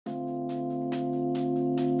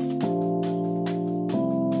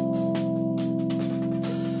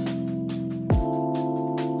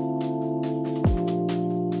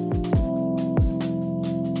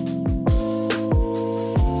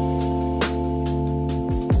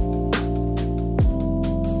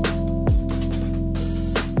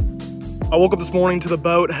I woke up this morning to the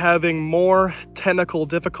boat having more technical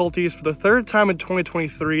difficulties. For the third time in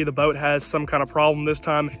 2023, the boat has some kind of problem this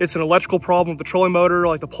time. It's an electrical problem with the trolling motor,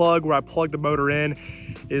 like the plug where I plugged the motor in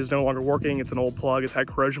is no longer working. It's an old plug, it's had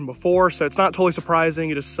corrosion before, so it's not totally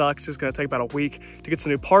surprising. It just sucks. It's gonna take about a week to get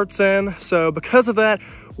some new parts in. So because of that,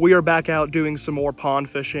 we are back out doing some more pond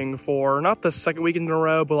fishing for not the second weekend in a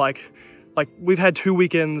row, but like we've had 2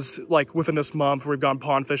 weekends like within this month where we've gone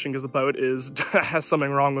pond fishing because the boat has something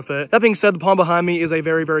wrong with it. That being said, the pond behind me is a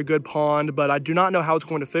very, very good pond, but I do not know how it's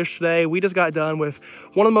going to fish today. We just got done with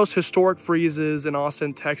one of the most historic freezes in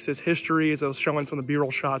Austin, Texas history. As I was showing some of the B-roll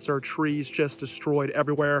shots, there are trees just destroyed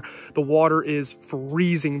everywhere. The water is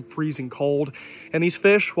freezing cold. And these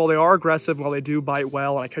fish, while they are aggressive, while they do bite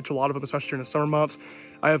well, and I catch a lot of them, especially during the summer months,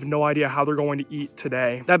 I have no idea how they're going to eat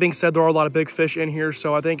today. That being said, there are a lot of big fish in here,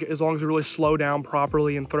 so I think as long as we really slow down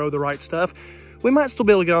properly and throw the right stuff, we might still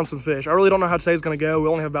be able to get on some fish. I really don't know how today's gonna go. We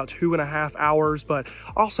only have about 2.5 hours, but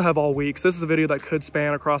I also have all week. So this is a video that could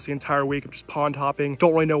span across the entire week of just pond hopping.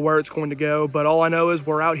 Don't really know where it's going to go, but all I know is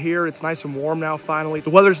we're out here. It's nice and warm now, finally.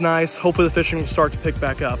 The weather's nice. Hopefully the fishing will start to pick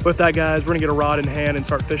back up. With that, guys, we're gonna get a rod in hand and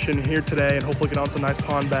start fishing here today and hopefully get on some nice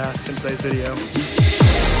pond bass in today's video.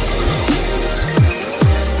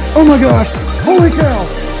 Oh my gosh, holy cow,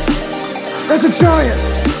 that's a giant.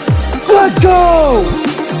 Let's go.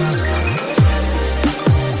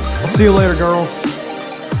 I'll see you later, girl.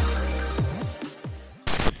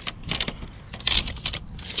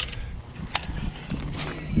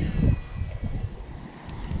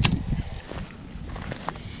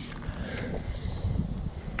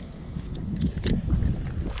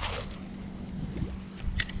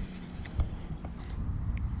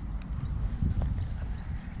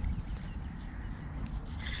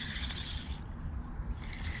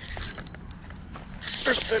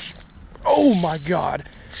 Fish. Oh my god,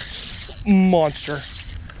 monster,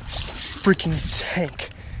 freaking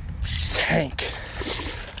tank,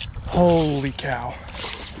 holy cow,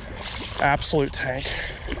 absolute tank,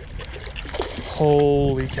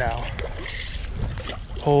 holy cow,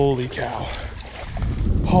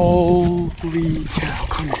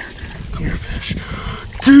 come here fish,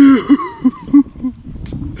 dude,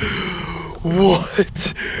 what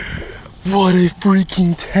a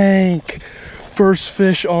freaking tank. First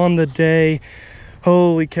fish on the day.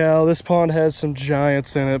 Holy cow, this pond has some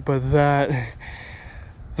giants in it, but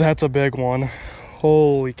that's a big one.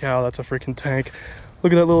 Holy cow, that's a freaking tank.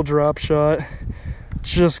 Look at that little drop shot,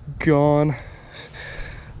 just gone.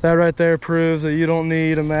 That right there proves that you don't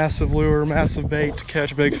need a massive lure, massive bait to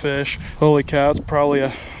catch big fish. Holy cow, it's probably a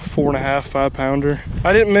 4.5, 5 pounder.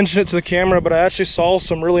 I didn't mention it to the camera, but I actually saw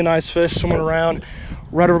some really nice fish swimming around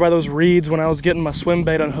right over by those reeds when I was getting my swim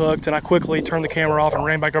bait unhooked, and I quickly turned the camera off and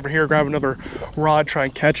ran back over here, grab another rod, try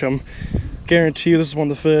and catch them. Guarantee you this is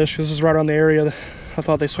one of the fish. This is right around the area that I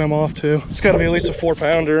thought they swam off to. It's gotta be at least a 4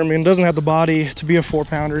 pounder. I mean, it doesn't have the body to be a 4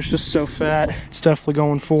 pounder. It's just so fat. It's definitely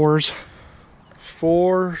going 4s.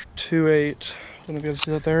 4.28. Don't know if you guys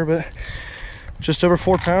see that there, but just over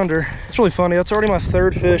 4 pounder. It's really funny. That's already my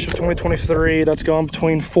third fish of 2023. That's gone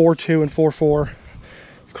between 4.2 and 4.4.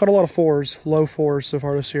 I've caught a lot of 4s, low 4s so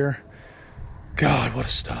far this year. God, what a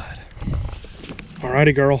stud.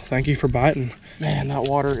 Alrighty, girl, thank you for biting. Man, that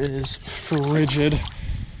water is frigid,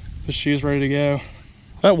 but she's ready to go.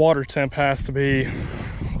 That water temp has to be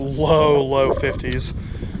low 50s.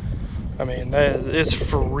 I mean, it's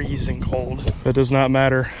freezing cold. It does not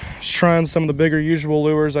matter. Just trying some of the bigger usual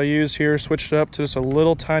lures I use here, switched it up to just a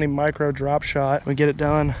little tiny micro drop shot. We get it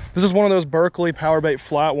done. This is one of those Berkley power bait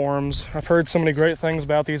flatworms. I've heard so many great things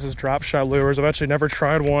about these as drop shot lures. I've actually never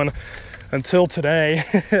tried one until today.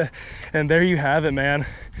 And there you have it, man.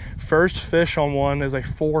 First fish on one is a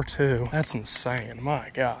 4.2. That's insane,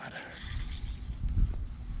 my God.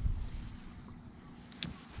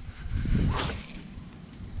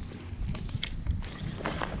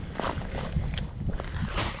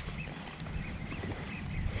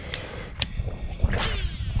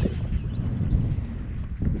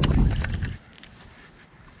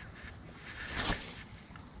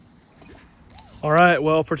 All right,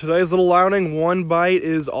 well, for today's little outing, 1 bite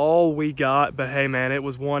is all we got, but hey man, it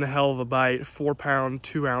was one hell of a bite. 4 pound,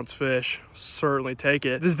 2 ounce fish. Certainly take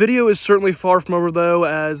it. This video is certainly far from over though,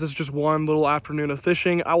 as this is just one little afternoon of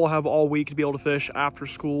fishing. I will have all week to be able to fish after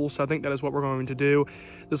school, so I think that is what we're going to do.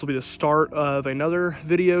 This will be the start of another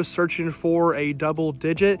video searching for a double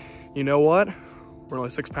digit. You know what? We're only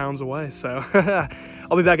 6 pounds away, so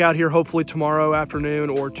I'll be back out here hopefully tomorrow afternoon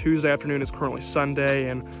or Tuesday afternoon. It's currently Sunday,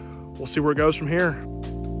 and we'll see where it goes from here.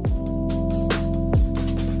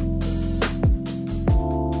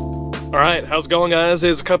 Alright, how's it going, guys?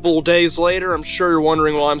 It's a couple days later. I'm sure you're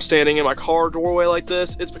wondering why I'm standing in my car doorway like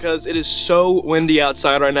this. It's because it is so windy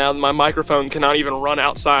outside right now. My microphone cannot even run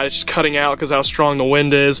outside. It's just cutting out because how strong the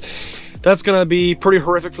wind is. That's gonna be pretty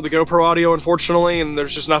horrific for the GoPro audio, unfortunately, and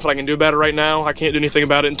there's just nothing I can do about it right now. I can't do anything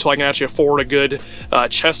about it until I can actually afford a good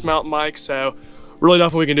chest mount mic, so really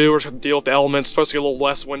nothing we can do. We're just gonna have to deal with the elements. It's supposed to get a little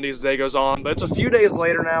less windy as the day goes on, but it's a few days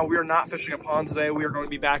later now. We are not fishing a pond today. We are going to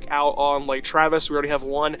be back out on Lake Travis. We already have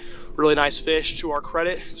one really nice fish to our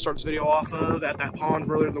credit. Start this video off of at that pond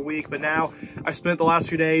earlier in the week, but now I spent the last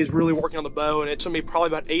few days really working on the bow, and it took me probably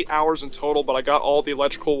about 8 hours in total, but I got all the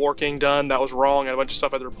electrical working done. That was wrong. I had a bunch of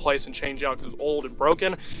stuff I had to replace and change out because it was old and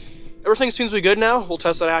broken. Everything seems to be good now. We'll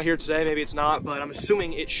test that out here today. Maybe it's not, but I'm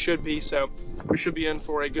assuming it should be, so we should be in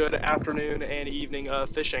for a good afternoon and evening of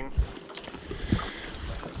fishing.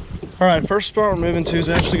 All right, first spot we're moving to is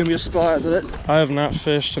actually gonna be a spot that I have not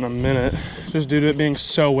fished in a minute, just due to it being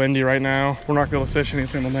so windy right now. We're not gonna be able to fish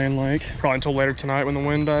anything on the main lake, probably until later tonight when the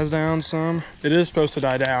wind dies down some. It is supposed to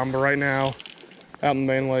die down, but right now, out in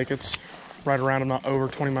the main lake, it's right around, I'm not over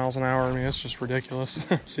 20 miles an hour. I mean, it's just ridiculous.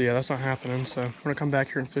 So yeah, that's not happening. So I'm gonna come back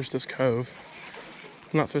here and fish this cove.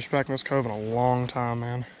 I've not fished back in this cove in a long time,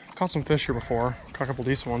 man. I've caught some fish here before, caught a couple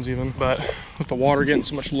decent ones even, but with the water getting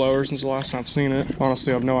so much lower since the last time I've seen it,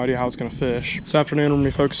 honestly, I have no idea how it's gonna fish. This afternoon, we're gonna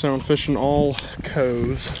be focusing on fishing all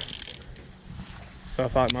coves. So I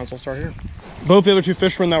thought I might as well start here. Both the other two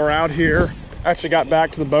fishermen that were out here actually got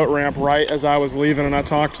back to the boat ramp right as I was leaving, and I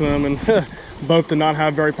talked to them, and both did not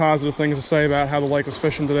have very positive things to say about how the lake was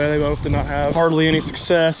fishing today. They both did not have hardly any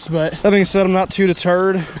success, but that being said, I'm not too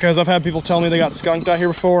deterred because I've had people tell me they got skunked out here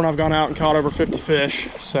before, and I've gone out and caught over 50 fish.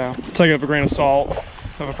 So take it with a grain of salt.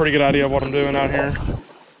 I have a pretty good idea of what I'm doing out here.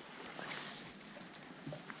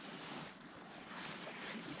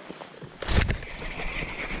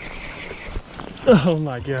 Oh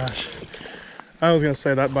my gosh. I was gonna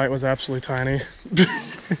say that bite was absolutely tiny.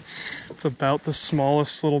 It's about the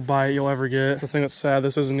smallest little bite you'll ever get. The thing that's sad,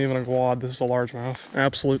 this isn't even a quad, this is a largemouth.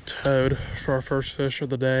 Absolute toad for our first fish of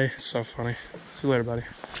the day. So funny. See you later, buddy.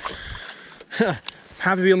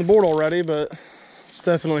 Happy to be on the board already, but it's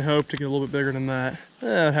definitely hope to get a little bit bigger than that.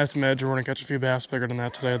 I have to imagine we're gonna catch a few bass bigger than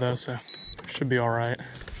that today though, so should be all right.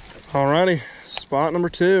 Alrighty, spot number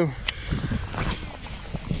 2.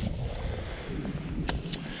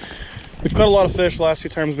 We've caught a lot of fish the last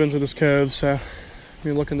few times we've been through this cove, so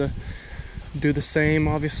we're looking to do the same,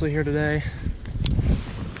 obviously, here today.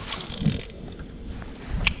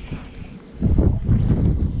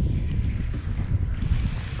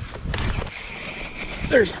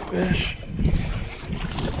 There's a fish.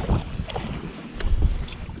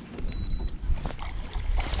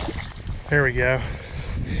 There we go.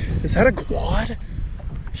 Is that a quad?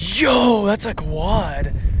 Yo, that's a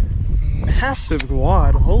quad. Massive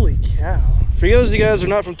quad, holy cow. For those of you guys who are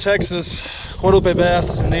not from Texas, Guadalupe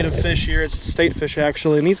bass is a native fish here. It's the state fish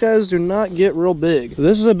actually, and these guys do not get real big.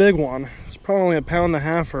 This is a big one. It's probably only 1.5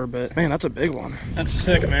 pounds, but man, that's a big one. That's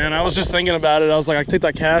sick, man. I was just thinking about it. I was like, I could take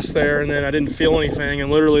that cast there, and then I didn't feel anything,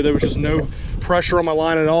 and literally there was just no pressure on my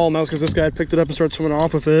line at all, and that was because this guy picked it up and started swimming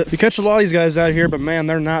off with it. You catch a lot of these guys out here, but man,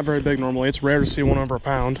 they're not very big normally. It's rare to see one over 1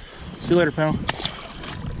 pound. See you later, pal.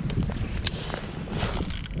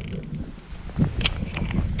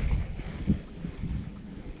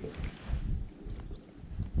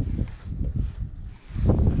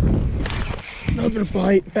 Another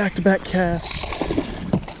bite, back-to-back casts.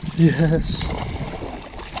 Yes.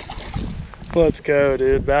 Let's go,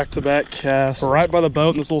 dude. Back-to-back casts. Right by the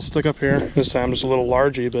boat in this little stick up here. This time just a little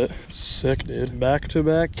largy, but sick, dude.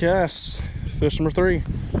 Back-to-back casts. Fish number 3.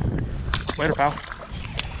 Later, pal.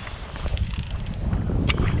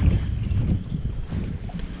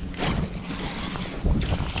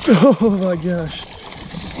 Oh my gosh.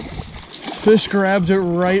 Fish grabbed it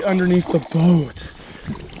right underneath the boat.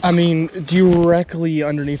 I mean, directly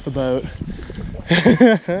underneath the boat.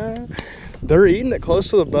 They're eating it close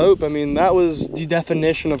to the boat. I mean, that was the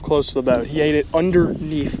definition of close to the boat. He ate it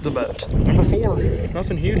underneath the boat. Number 4,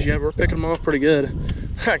 nothing huge yet. We're picking them off pretty good.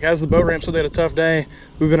 Guys, the boat ramp said they had a tough day.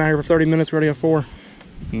 We've been out here for 30 minutes. We already have 4.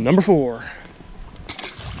 Number 4.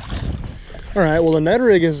 All right, well, the Ned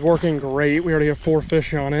rig is working great. We already have 4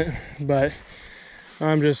 fish on it, but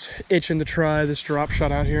I'm just itching to try this drop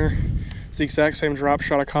shot out here. It's the exact same drop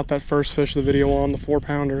shot I caught that first fish of the video on, the 4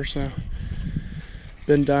 pounder, so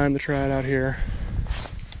been dying to try it out here.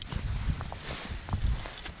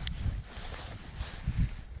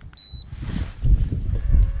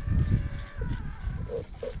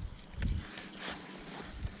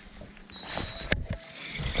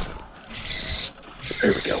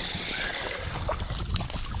 There we go.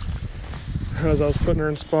 As I was putting her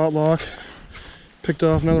in spot lock, picked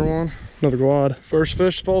off another one, another quad. First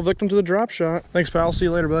fish to fall victim to the drop shot. Thanks, pal. See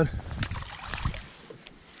you later, bud.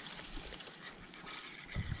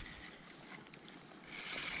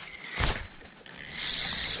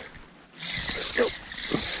 Go.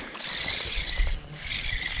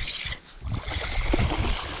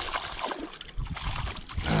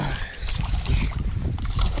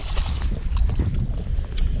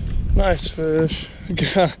 Nice fish.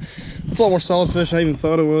 God, it's a lot more solid fish than I even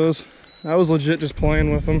thought it was. I was legit just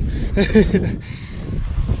playing with them.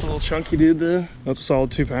 It's a little chunky dude though. That's a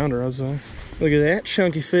solid 2-pounder, I'd say. Look at that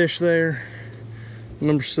chunky fish there.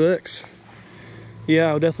 Number 6.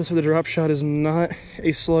 Yeah, I would definitely say the drop shot is not a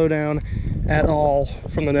slowdown at all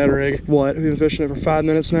from the Ned rig. What, we've been fishing it for 5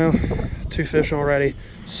 minutes now? 2 fish already.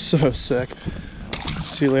 So sick.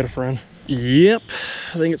 See you later, friend. Yep,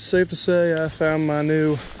 I think it's safe to say I found my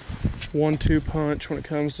new 1-2 punch when it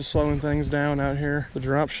comes to slowing things down out here. The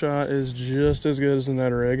drop shot is just as good as the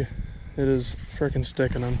Ned rig. It is freaking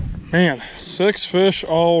sticking them. Man, 6 fish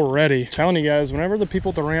already. I'm telling you guys, whenever the people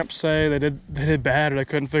at the ramp say they did bad or they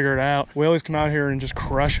couldn't figure it out, we always come out here and just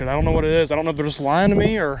crush it. I don't know what it is. I don't know if they're just lying to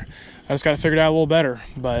me or I just got to figure it out a little better,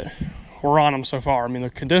 but we're on them so far. I mean, the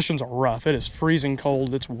conditions are rough. It is freezing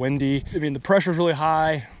cold. It's windy. I mean, the pressure's really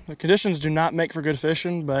high. The conditions do not make for good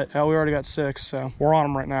fishing, but hell, we already got 6, so we're on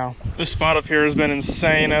them right now. This spot up here has been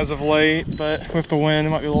insane as of late, but with the wind, it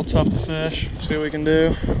might be a little tough to fish. See what we can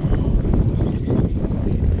do.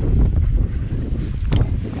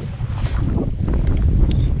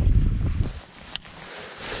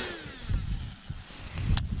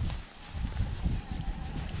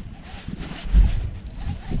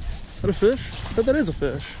 Is that a fish? I bet that is a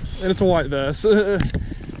fish. And it's a white bass. God,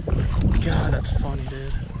 that's funny,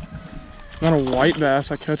 dude. Not a white bass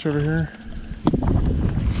I catch over here.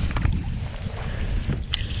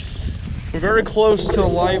 We're very close to the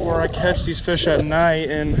light where I catch these fish at night,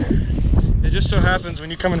 and it just so happens when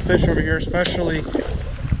you come and fish over here, especially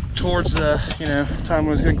towards the, time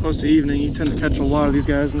when it's getting close to evening, you tend to catch a lot of these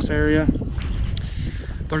guys in this area.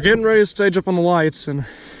 They're getting ready to stage up on the lights, and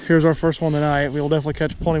here's our first one tonight. We'll definitely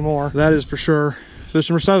catch plenty more. That is for sure. Fish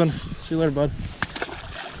number 7. See you later, bud.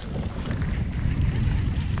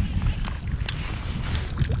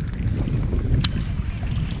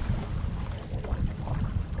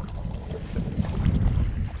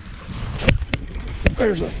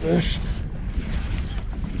 There's a fish.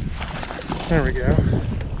 There we go.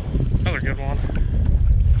 Another good one.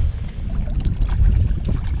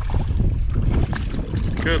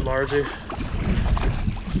 Good largie.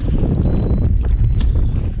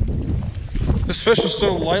 This fish was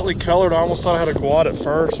so lightly colored, I almost thought I had a quad at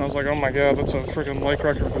first, and I was like, oh my god, that's a freaking lake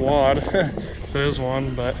record quad. If it is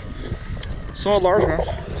one, but solid largemouth.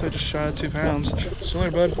 I'd say just shy of 2 pounds. See you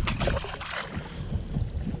later, bud.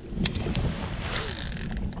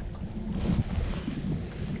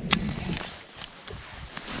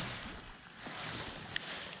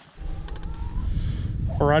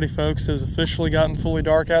 Alrighty folks, it has officially gotten fully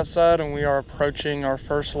dark outside and we are approaching our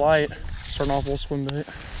first light. Starting off with a swim bait.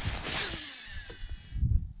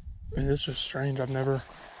 I mean, this is strange. I've never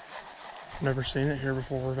seen it here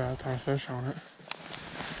before. We've had a ton of fish on it.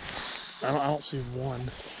 I don't see one.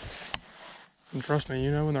 And trust me,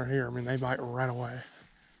 you know when they're here, I mean, they bite right away.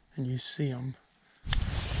 And you see them.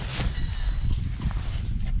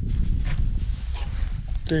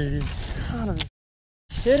 Dude, you gotta be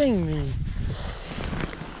kidding me.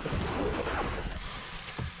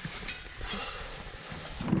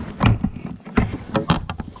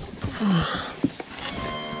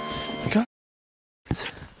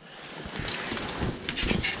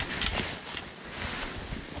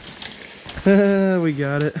 We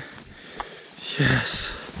got it.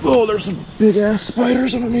 Yes. Oh, there's some big ass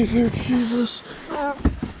spiders underneath here. Jesus.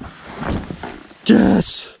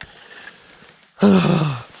 Yes.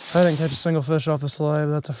 I didn't catch a single fish off the slide,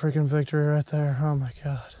 but that's a freaking victory right there. Oh my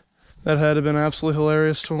god. That had to have been absolutely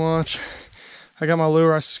hilarious to watch. I got my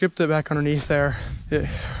lure, I skipped it back underneath there. It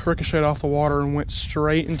ricocheted off the water and went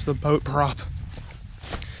straight into the boat prop.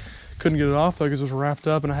 Couldn't get it off though because it was wrapped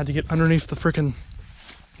up and I had to get underneath the freaking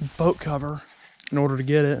boat cover in order to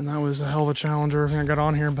get it, and that was a hell of a challenge, everything I got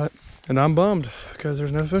on here, and I'm bummed because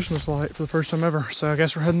there's no fish in this light for the first time ever, so I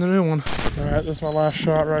guess we're heading to the new one. All right, this is my last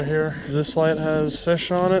shot right here. If this light has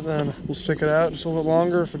fish on it, then we'll stick it out just a little bit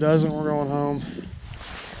longer. If it doesn't, we're going home.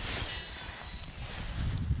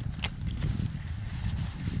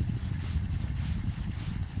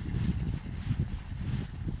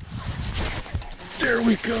 There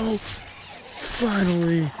we go,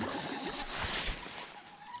 finally.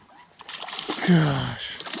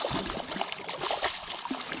 Gosh.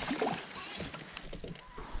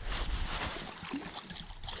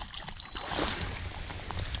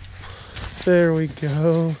 There we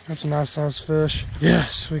go. That's a nice sized fish.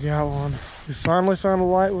 Yes, we got one. We finally found a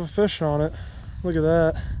light with a fish on it. Look at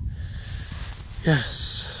that.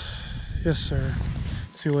 Yes. Yes, sir.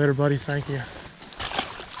 See you later, buddy. Thank you.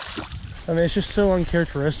 I mean, it's just so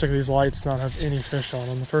uncharacteristic of these lights not have any fish on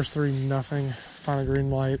them. The first three, nothing. Find a green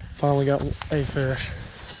light. Finally got a fish.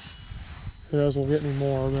 Who knows, we'll get any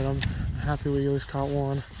more, but I'm happy we at least caught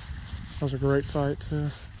one. That was a great fight, too.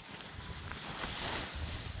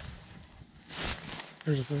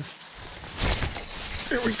 There's a fish.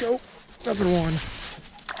 There we go. Another one.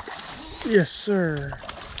 Yes, sir.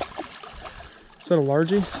 Is that a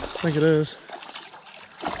largie? I think it is.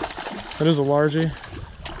 That is a largie.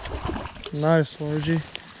 Nice largie.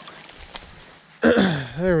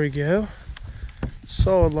 There we go.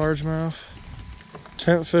 Solid largemouth.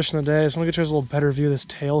 10th fish in the day. So I'm gonna get you guys a little better view of this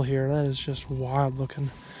tail here. That is just wild looking.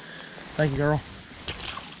 Thank you, girl.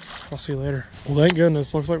 I'll see you later. Well, thank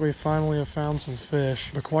goodness. Looks like we finally have found some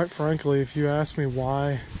fish. But quite frankly, if you ask me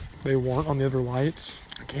why they weren't on the other lights,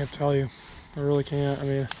 I can't tell you. I really can't. I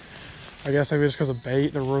mean, I guess maybe just because of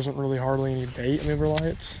bait. There wasn't really hardly any bait on the other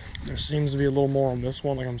lights. There seems to be a little more on this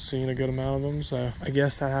one. Like I'm seeing a good amount of them. So I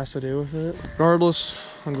guess that has to do with it. Regardless,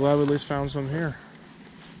 I'm glad we at least found some here.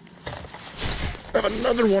 I have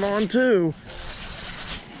another one on too.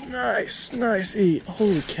 Nice, nice eat.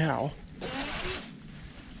 Holy cow.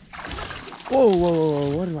 Whoa, whoa, whoa,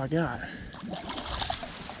 whoa, what do I got?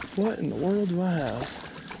 What in the world do I have?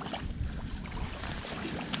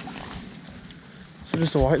 Is it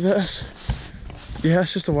just a white bass? Yeah,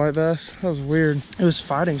 it's just a white bass. That was weird. It was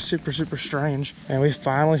fighting super, super strange. And we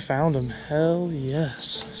finally found him. Hell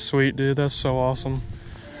yes. Sweet, dude. That's so awesome.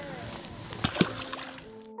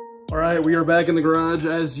 All right, we are back in the garage.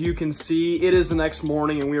 As you can see, it is the next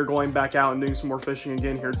morning and we are going back out and doing some more fishing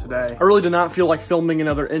again here today. I really did not feel like filming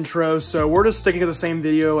another intro, so we're just sticking to the same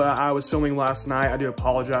video I was filming last night. I do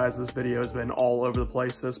apologize. This video has been all over the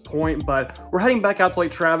place at this point, but we're heading back out to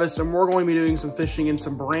Lake Travis and we're going to be doing some fishing in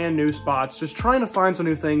some brand new spots, just trying to find some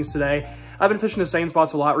new things today. I've been fishing the same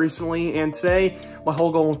spots a lot recently, and today my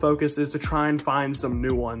whole goal and focus is to try and find some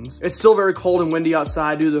new ones. It's still very cold and windy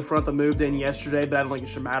outside due to the front that moved in yesterday, but I don't think it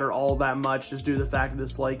should matter all that much just due to the fact that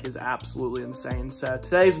this lake is absolutely insane. So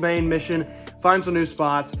today's main mission, find some new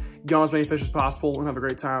spots, get on as many fish as possible, and have a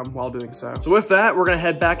great time while doing so. So with that, we're gonna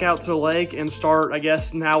head back out to the lake and start, I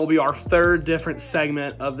guess now will be our third different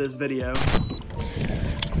segment of this video.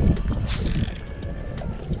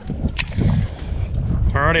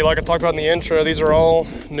 Alrighty, like I talked about in the intro, these are all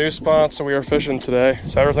new spots that we are fishing today.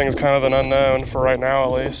 So everything is kind of an unknown for right now,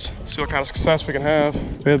 at least. See what kind of success we can have.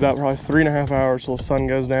 We have about probably 3.5 hours till the sun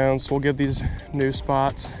goes down. So we'll get these new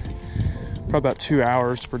spots probably about 2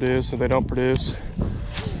 hours to produce. If they don't produce,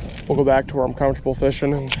 we'll go back to where I'm comfortable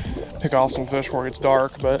fishing and pick off some fish before it gets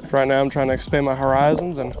dark. But right now I'm trying to expand my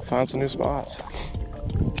horizons and find some new spots.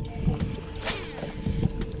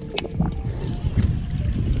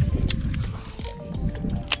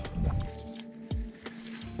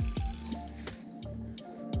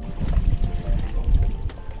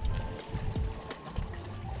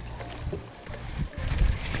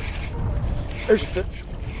 There's a fish.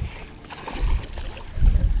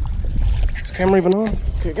 Is the camera even on?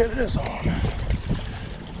 Okay, good, it is on.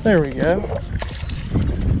 There we go.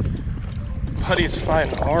 Buddy's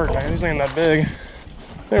fighting hard, man. He's ain't that big.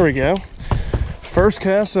 There we go. First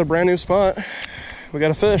cast at a brand new spot. We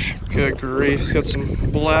got a fish. Good grief. He's got some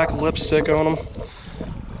black lipstick on him.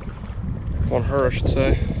 On her, I should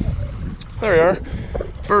say. There we are.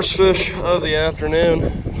 First fish of the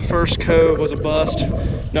afternoon. First cove was a bust.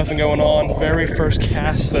 Nothing going on. Very first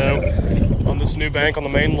cast though, on this new bank on the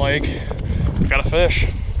main lake. Got a fish.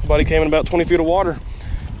 Buddy came in about 20 feet of water.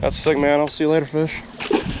 That's sick, man. I'll see you later, fish.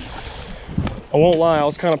 I won't lie, I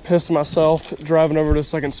was kind of pissed at myself driving over to the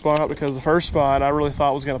second spot because the first spot I really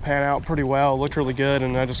thought was going to pan out pretty well. It looked really good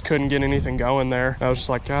and I just couldn't get anything going there. I was just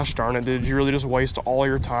like, gosh darn it, did you really just waste all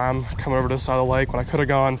your time coming over to the side of the lake when I could have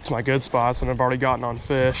gone to my good spots and I've already gotten on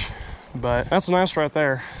fish? But that's nice right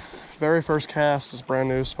there. Very first cast, this brand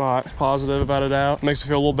new spot. It's positive without a doubt. Makes me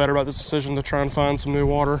feel a little better about this decision to try and find some new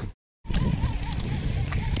water.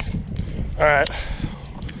 All right,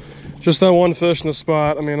 just that one fish in the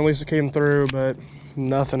spot. I mean, at least it came through, but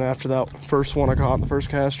nothing after that first one I caught in the first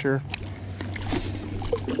cast here.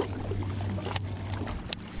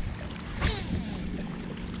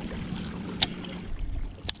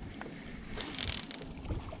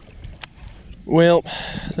 Well,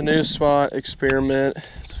 the new spot experiment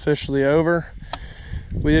is officially over.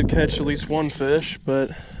 We did catch at least one fish, but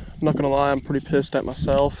I'm not gonna lie, I'm pretty pissed at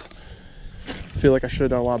myself. I feel like I should have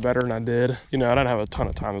done a lot better than I did. You know, I didn't have a ton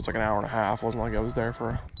of time. It was like an hour and a half. It wasn't like I was there for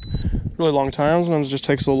a really long time. Sometimes it just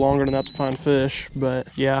takes a little longer than that to find fish. But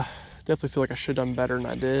yeah, definitely feel like I should have done better than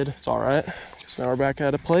I did. It's all right. So now we're back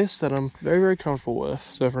at a place that I'm very, very comfortable with.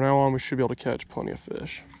 So from now on, we should be able to catch plenty of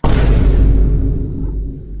fish.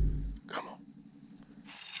 Come on.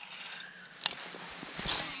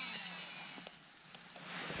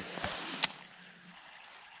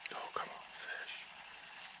 Oh, come on, fish.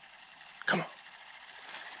 Come on.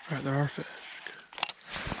 All right, there are fish.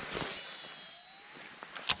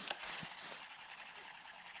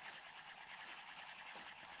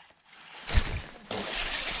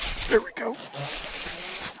 There we go.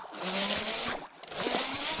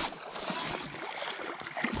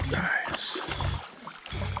 Nice.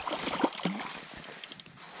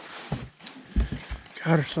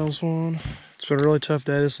 Got ourselves one. It's been a really tough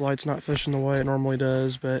day. This light's not fishing the way it normally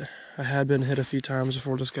does, but I had been hit a few times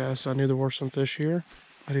before this guy, so I knew there were some fish here.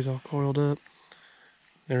 But he's all coiled up.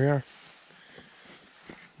 There we are.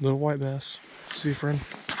 Little white bass. See you, friend.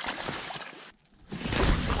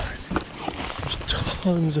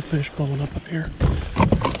 Tons of fish blowing up here.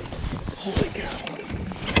 Holy cow.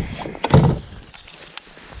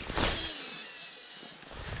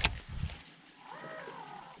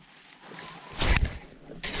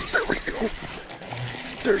 There we go.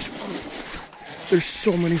 There's one. There's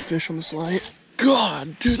so many fish on this light.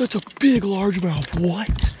 God, dude, that's a big largemouth.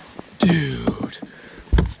 What? Dude.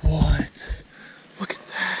 What? Look at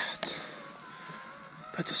that.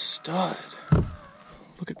 That's a stud.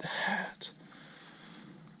 Look at that.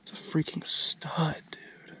 Freaking stud,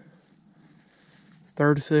 dude.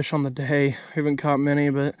 Third fish on the day. Haven't caught many,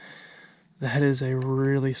 but that is a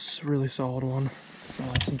really, really solid one. Oh,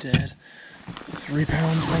 that's dead. 3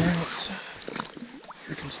 pounds right.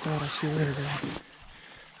 Freaking stud. I'll see you later, dude.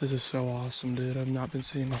 This is so awesome, dude. I've not been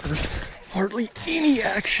seeing hardly any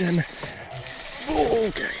action. Oh,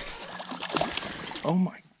 okay. Oh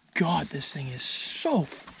my God, this thing is so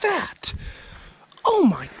fat. Oh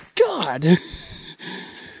my God.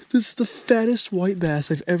 This is the fattest white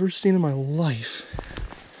bass I've ever seen in my life.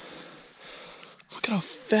 Look at how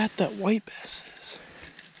fat that white bass is.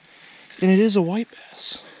 And it is a white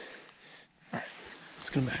bass. All right, let's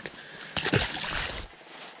get him back.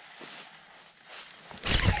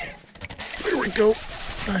 There we go.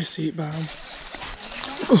 Nice heat bomb.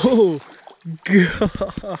 Oh,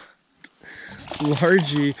 God.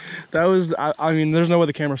 Largy. That was, I mean, there's no way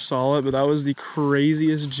the camera saw it, but that was the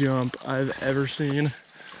craziest jump I've ever seen.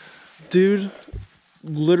 Dude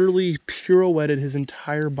literally pirouetted his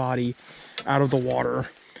entire body out of the water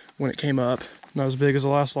when it came up. Not as big as the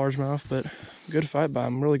last largemouth, but good fight by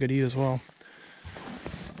him. Really good eat as well.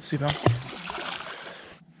 See, pal?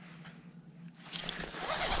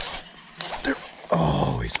 There.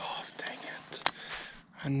 Oh, he's off. Dang it.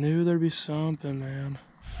 I knew there'd be something, man.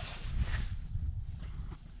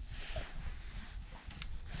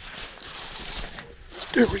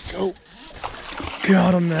 There we go.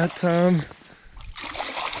 Got him that time.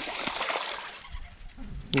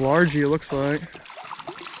 Largy, it looks like.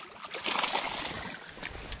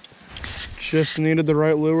 Just needed the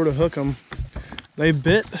right lure to hook them. They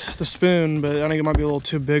bit the spoon, but I think it might be a little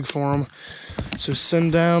too big for them. So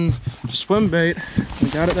send down the swim bait. We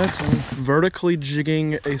got it that time. Vertically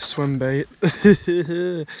jigging a swim bait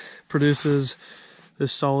produces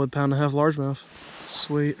this solid 1.5 largemouth.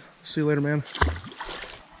 Sweet. See you later, man.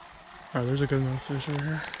 All right, there's a good amount of fish over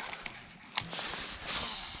here.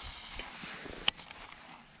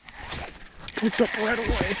 Picked up right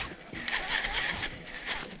away.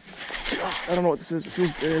 God, I don't know what this is. It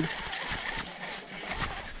feels big.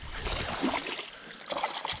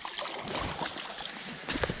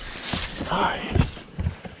 Nice.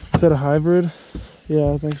 Is that a hybrid?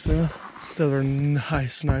 Yeah, I think so. Those are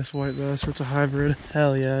nice white bass. It's a hybrid.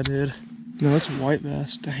 Hell yeah, dude. No, that's a white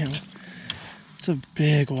bass. Damn. It's a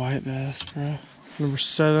big white bass, bro. Number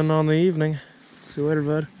 7 on the evening. See you later,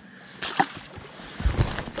 bud.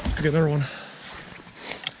 Get another one.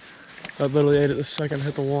 I literally ate it the second it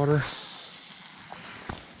hit the water.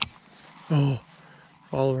 Oh,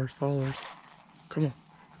 followers. Come on.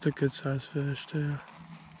 It's a good sized fish, too.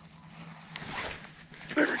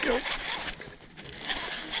 There we go.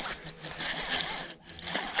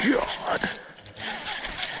 God.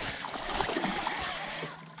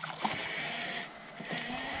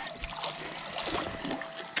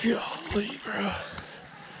 Golly, bro.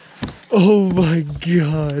 Oh my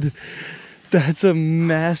God. That's a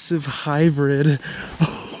massive hybrid.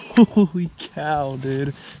 Holy cow,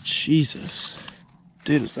 dude. Jesus.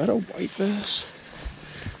 Dude, is that a white bass?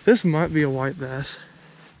 This might be a white bass.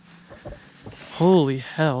 Holy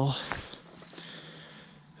hell.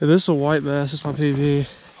 If this is a white bass, it's my PB.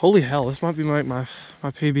 Holy hell, this might be my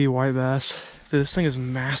PB white bass. Dude, this thing is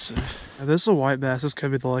massive. If this is a white bass, this could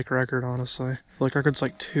be the lake record, honestly. The lake record's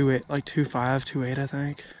like 2.8, like 2.5, 2.8, I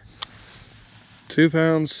think. 2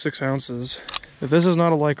 pounds, 6 ounces. If this is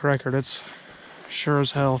not a lake record, it's sure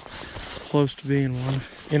as hell close to being one.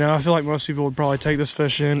 You know, I feel like most people would probably take this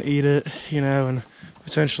fish in, eat it, you know, and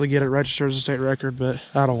potentially get it registered as a state record, but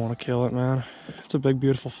I don't want to kill it, man. It's a big,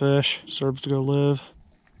 beautiful fish. Deserves to go live.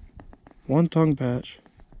 One tongue patch.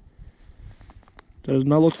 That does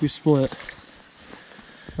not look to be split.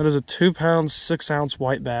 That is a 2 pound, 6 ounce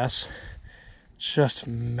white bass. Just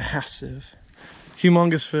massive.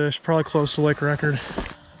 Humongous fish, probably close to lake record.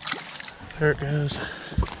 There it goes.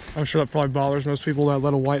 I'm sure that probably bothers most people that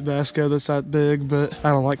let a white bass go that's that big, but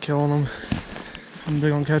I don't like killing them. I'm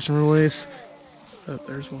big on catch and release. Oh,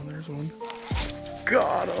 there's one, there's one.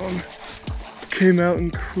 Got him. Came out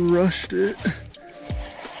and crushed it.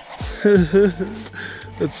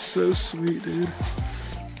 That's so sweet, dude.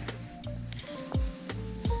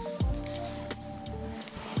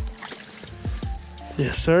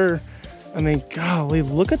 Yes, sir. I mean, golly,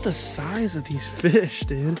 look at the size of these fish,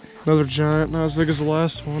 dude. Another giant, not as big as the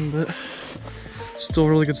last one, but still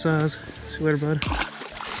really good size. See you later, bud.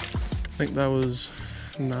 I think that was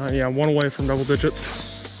 9, yeah, 1 away from double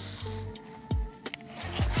digits.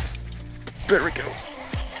 There we go.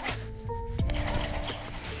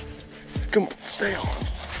 Come on, stay on.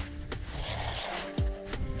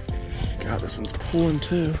 God, this one's pulling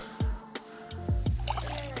too.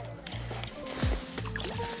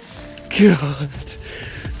 God,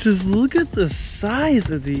 just look at the size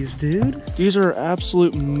of these, dude. These are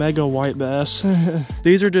absolute mega white bass.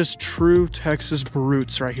 These are just true Texas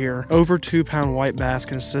brutes right here. Over 2 pound white bass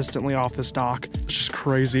consistently off this dock. It's just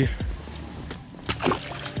crazy.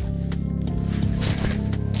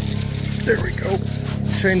 There we go.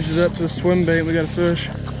 Changed it up to the swim bait. We got a fish.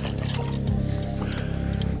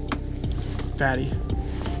 Fatty.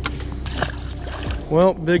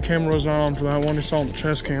 Well, big camera was not on for that one. You saw on the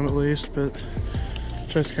chest cam at least, but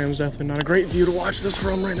chest cam is definitely not a great view to watch this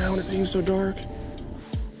from right now, and it being so dark.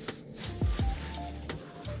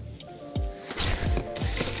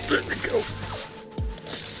 There we go.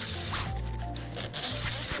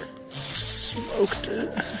 Smoked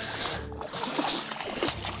it.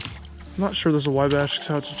 I'm not sure this is a white bass because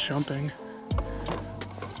how it's jumping.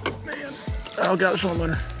 Man, oh god, it's on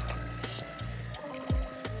later.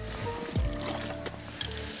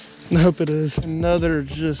 Nope, it is. Another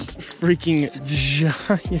just freaking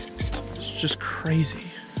giant. It's just crazy.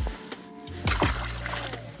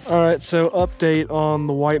 All right, so update on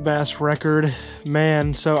the white bass record.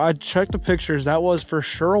 Man, so I checked the pictures. That was for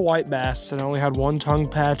sure a white bass, and it only had 1 tongue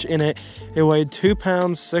patch in it. It weighed 2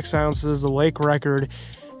 pounds, 6 ounces. The lake record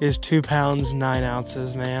is 2 pounds, 9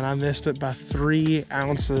 ounces, man. I missed it by 3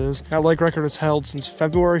 ounces. That lake record is held since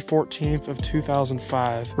February 14th of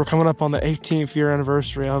 2005. We're coming up on the 18th year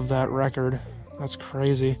anniversary of that record. That's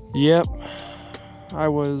crazy. Yep, I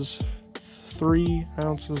was 3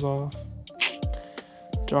 ounces off.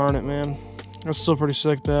 Darn it, man. That's still pretty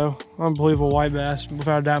sick though. Unbelievable white bass,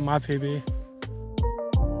 without a doubt my PB.